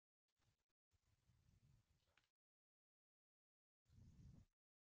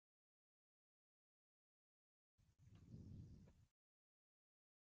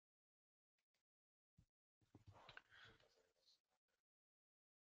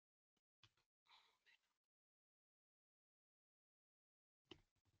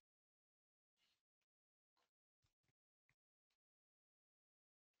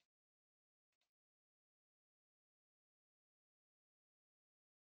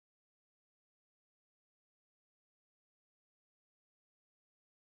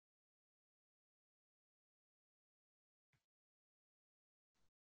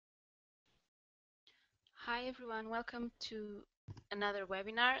Hi everyone, welcome to another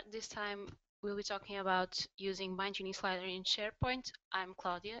webinar. This time we'll be talking about using Bindtuning slider in SharePoint. I'm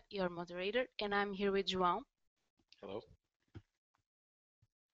Claudia, your moderator, and I'm here with João. Hello.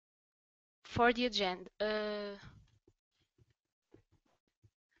 For the agenda,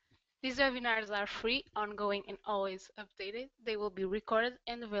 these webinars are free, ongoing, and always updated. They will be recorded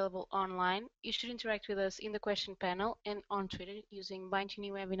and available online. You should interact with us in the question panel and on Twitter using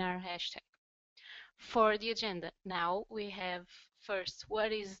Bindtuning webinar hashtag. For the agenda, now we have first,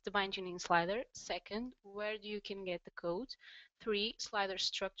 what is the Bindtuning slider? Second, where you can get the code? 3, slider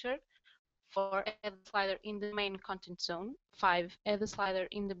structure. 4, add the slider in the main content zone. 5, add the slider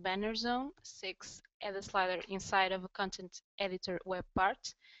in the banner zone. 6, add the slider inside of a content editor web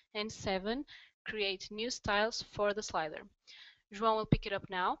part. And 7, create new styles for the slider. João will pick it up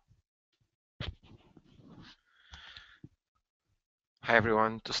now. Hi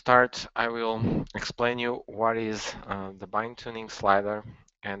everyone. To start, I will explain you what is the Bindtuning slider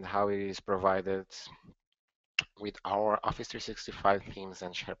and how it is provided with our Office 365 themes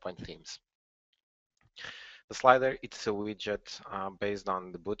and SharePoint themes. The slider, it's a widget based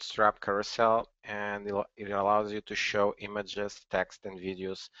on the Bootstrap carousel, and it allows you to show images, text, and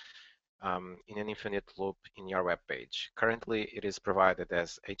videos in an infinite loop in your web page. Currently, it is provided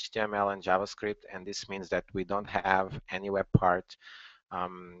as HTML and JavaScript, and this means that we don't have any web part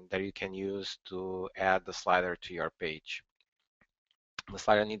that you can use to add the slider to your page. The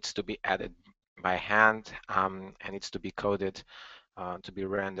slider needs to be added by hand and needs to be coded to be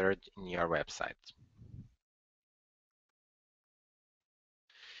rendered in your website.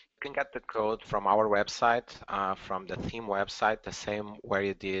 You can get the code from our website, from the theme website, the same where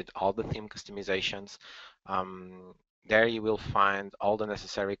you did all the theme customizations. There you will find all the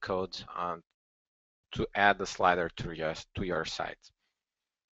necessary code to add the slider to your site.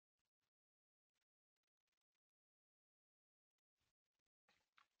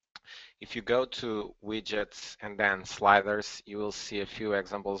 If you go to widgets and then sliders, you will see a few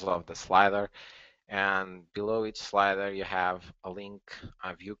examples of the slider. And below each slider, you have a link,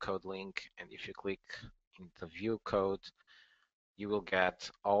 a view code link. And if you click into view code, you will get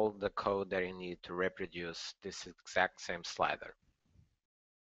all the code that you need to reproduce this exact same slider.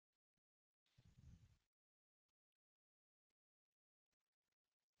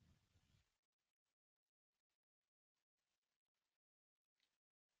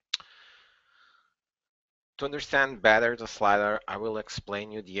 To understand better the slider, I will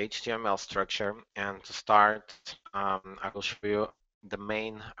explain you the HTML structure. And to start, I will show you the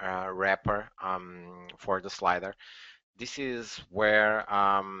main wrapper for the slider. This is where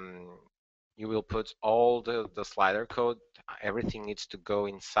you will put all the slider code. Everything needs to go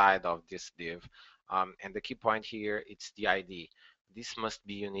inside of this div. And the key point here, it's the ID. This must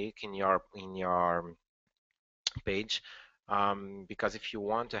be unique in your page. Because if you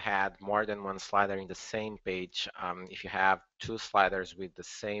want to add more than one slider in the same page, if you have two sliders with the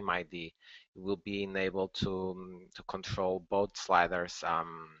same ID, you will be enabled to control both sliders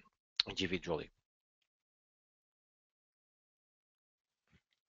individually.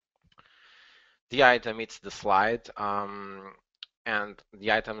 The item, it's the slide, and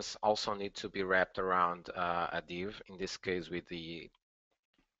the items also need to be wrapped around a div, in this case with the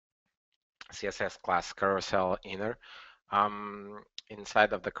CSS class carousel inner.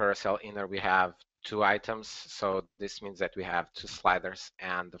 Inside of the carousel inner, we have two items, so this means that we have two sliders,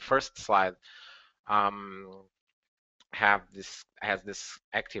 and the first slide has this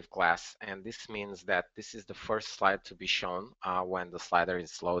active class, and this means that this is the first slide to be shown when the slider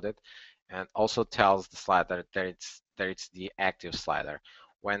is loaded, and also tells the slider that it's the active slider.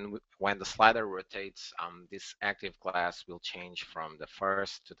 When the slider rotates, this active class will change from the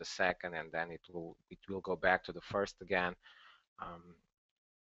first to the second, and then it will go back to the first again.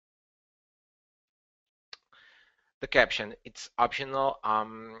 The caption, it's optional,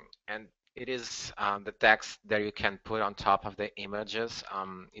 and it is the text that you can put on top of the images.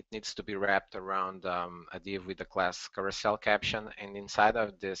 It needs to be wrapped around a div with the class carousel caption, and inside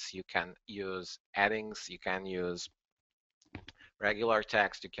of this you can use headings, you can use regular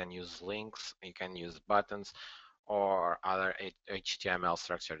text, you can use links, you can use buttons, or other HTML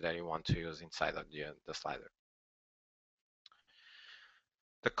structure that you want to use inside of the slider.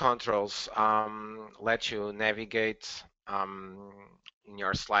 The controls let you navigate in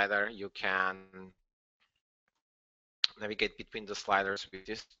your slider. You can navigate between the sliders with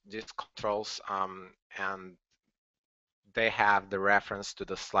these controls, and they have the reference to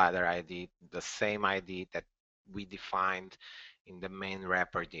the slider ID, the same ID that we defined in the main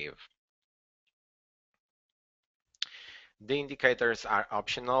wrapper div. The indicators are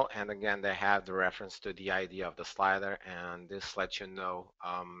optional, and again, they have the reference to the ID of the slider, and this lets you know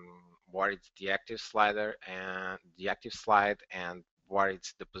what is the active slider and the active slide, and what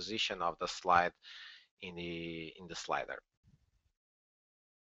is the position of the slide in the slider.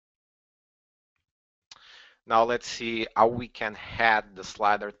 Now let's see how we can add the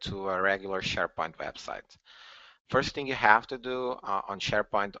slider to a regular SharePoint website. First thing you have to do on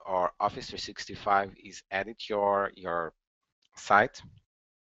SharePoint or Office 365 is edit your site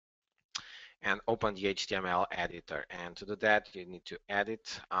and open the HTML editor. And to do that, you need to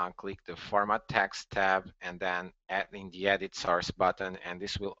edit, click the Format Text tab, and then add in the Edit Source button, and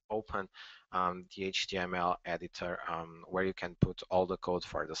this will open the HTML editor where you can put all the code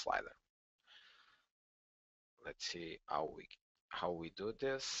for the slider. Let's see how we do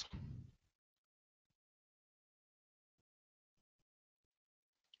this.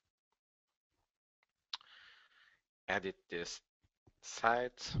 Edit this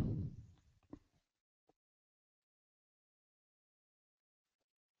site.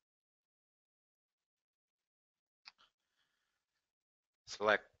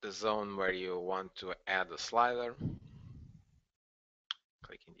 Select the zone where you want to add a slider.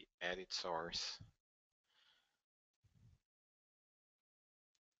 Click in the edit source.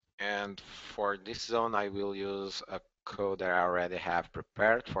 And for this zone, I will use a code that I already have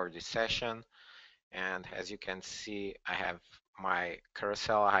prepared for this session. And as you can see, I have my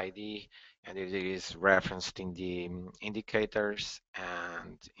carousel ID, and it is referenced in the indicators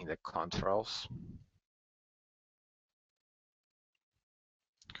and in the controls.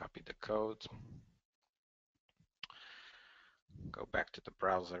 Copy the code, go back to the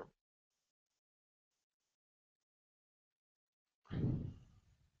browser.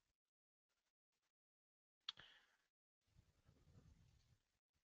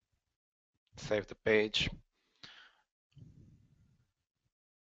 Save the page.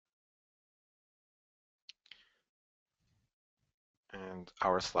 And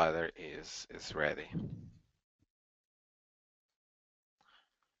our slider is ready.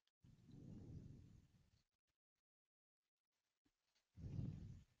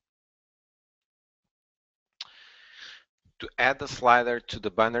 To add the slider to the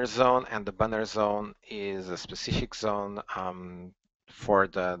banner zone, and the banner zone is a specific zone for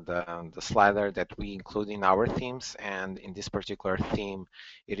the slider that we include in our themes, and in this particular theme,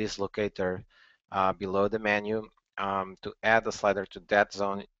 it is located below the menu. To add the slider to that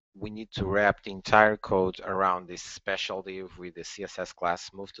zone, we need to wrap the entire code around this special div with the CSS class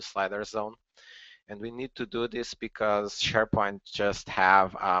move to slider zone. And we need to do this because SharePoint just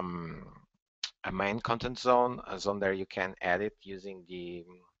have a main content zone, a zone there you can edit using the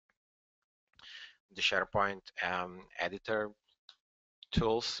SharePoint editor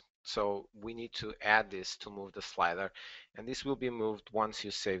tools. So we need to add this to move the slider, and this will be moved once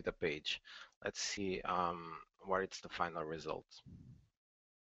you save the page. Let's see what is the final result.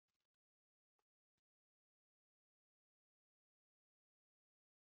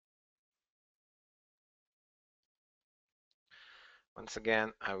 Once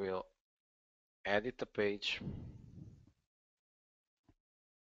again, I will edit the page.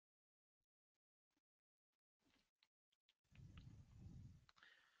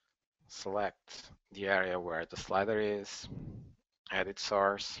 Select the area where the slider is, edit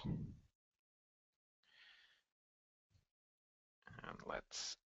source, and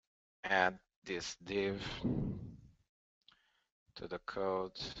let's add this div to the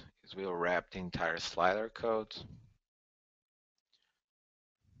code. It will wrap the entire slider code.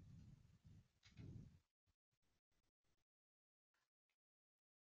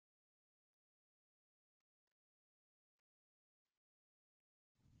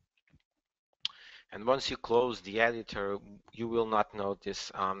 And once you close the editor, you will not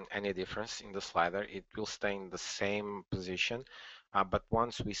notice any difference in the slider. It will stay in the same position, but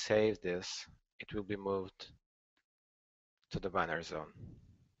once we save this, it will be moved to the banner zone.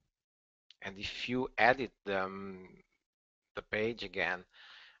 And if you edit the page again,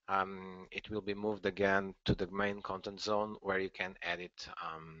 it will be moved again to the main content zone where you can edit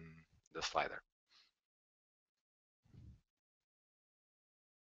the slider.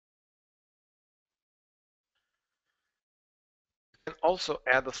 You can also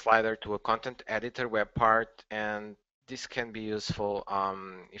add a slider to a content editor web part, and this can be useful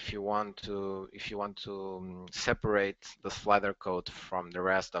if you want to separate the slider code from the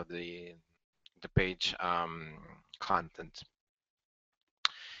rest of the page content.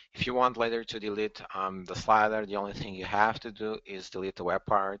 If you want later to delete the slider, the only thing you have to do is delete the web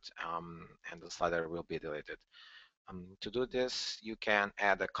part, and the slider will be deleted. To do this, you can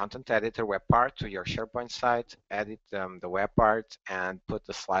add a content editor web part to your SharePoint site, edit the web part, and put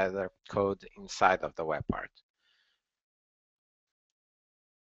the slider code inside of the web part.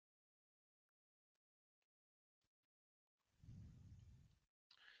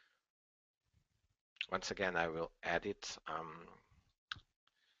 Once again, I will edit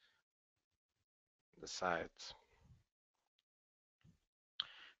the site.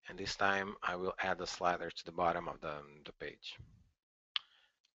 And this time, I will add a slider to the bottom of the page.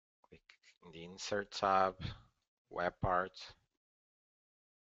 Click in the Insert tab, Web Part,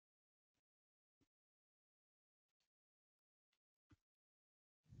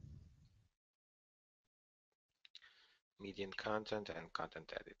 Medium Content, and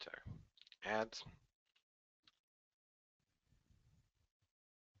Content Editor. Add.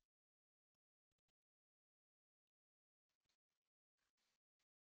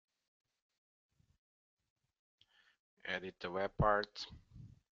 Edit the web part.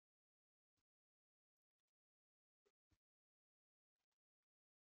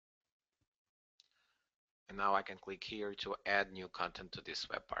 And now I can click here to add new content to this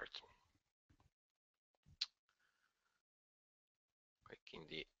web part. Click in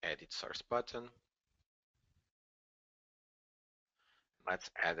the Edit Source button. Let's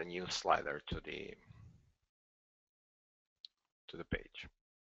add a new slider to the page.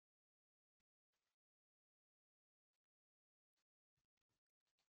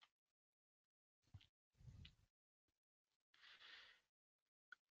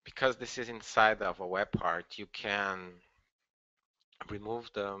 Because this is inside of a web part, you can remove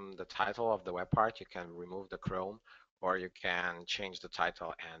the title of the web part, you can remove the Chrome, or you can change the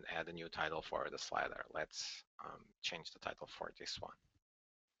title and add a new title for the slider. Let's change the title for this one.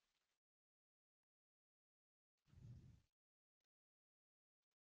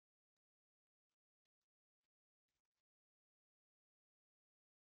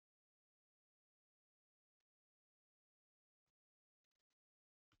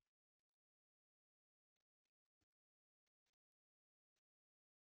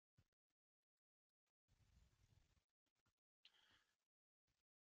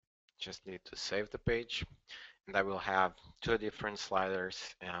 Just need to save the page, and I will have two different sliders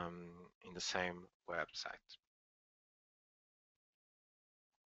in the same website.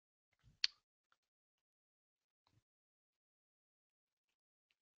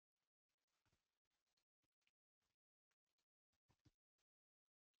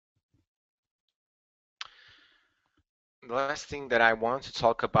 The last thing that I want to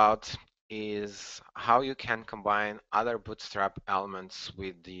talk about is how you can combine other Bootstrap elements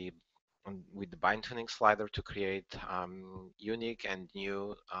with the Bindtuning slider to create unique and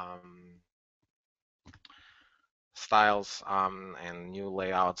new styles and new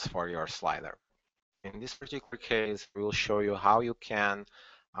layouts for your slider. In this particular case, we will show you how you can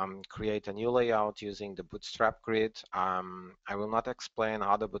create a new layout using the Bootstrap grid. I will not explain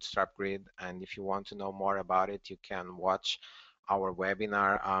how the Bootstrap grid, and if you want to know more about it, you can watch our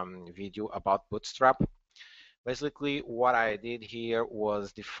webinar video about Bootstrap. Basically, what I did here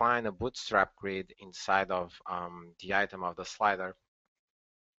was define a Bootstrap grid inside of the item of the slider.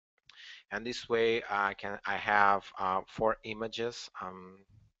 And this way, I have 4 images,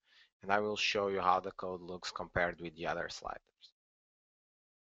 and I will show you how the code looks compared with the other sliders.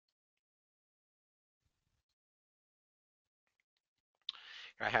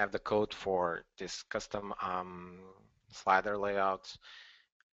 I have the code for this custom slider layout,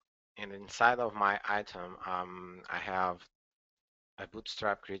 and inside of my item, I have a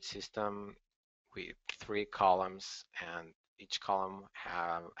Bootstrap grid system with 3 columns, and each column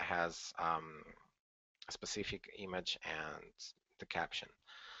has a specific image and the caption.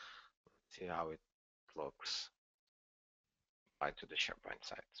 See how it looks applied to the SharePoint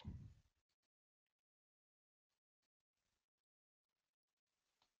site.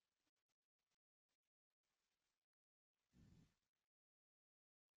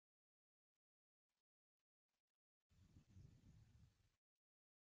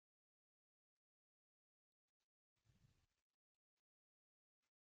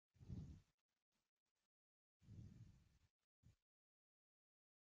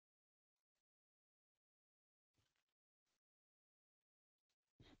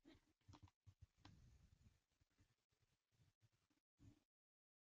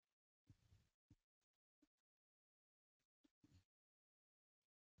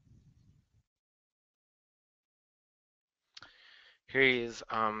 Here is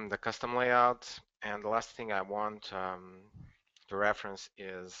the custom layout, and the last thing I want to reference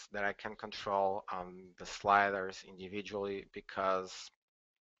is that I can control the sliders individually because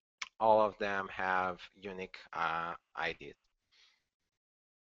all of them have unique IDs.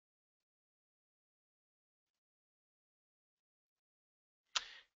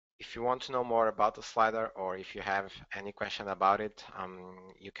 If you want to know more about the slider or if you have any question about it,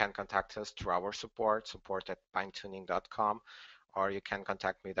 you can contact us through our support@bindtuning.com, or you can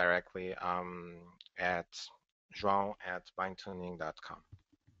contact me directly at joao@bindtuning.com.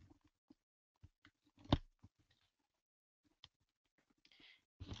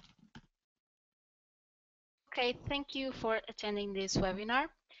 Okay, thank you for attending this webinar,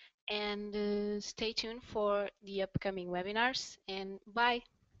 and stay tuned for the upcoming webinars, and bye.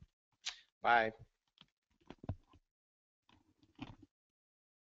 Bye.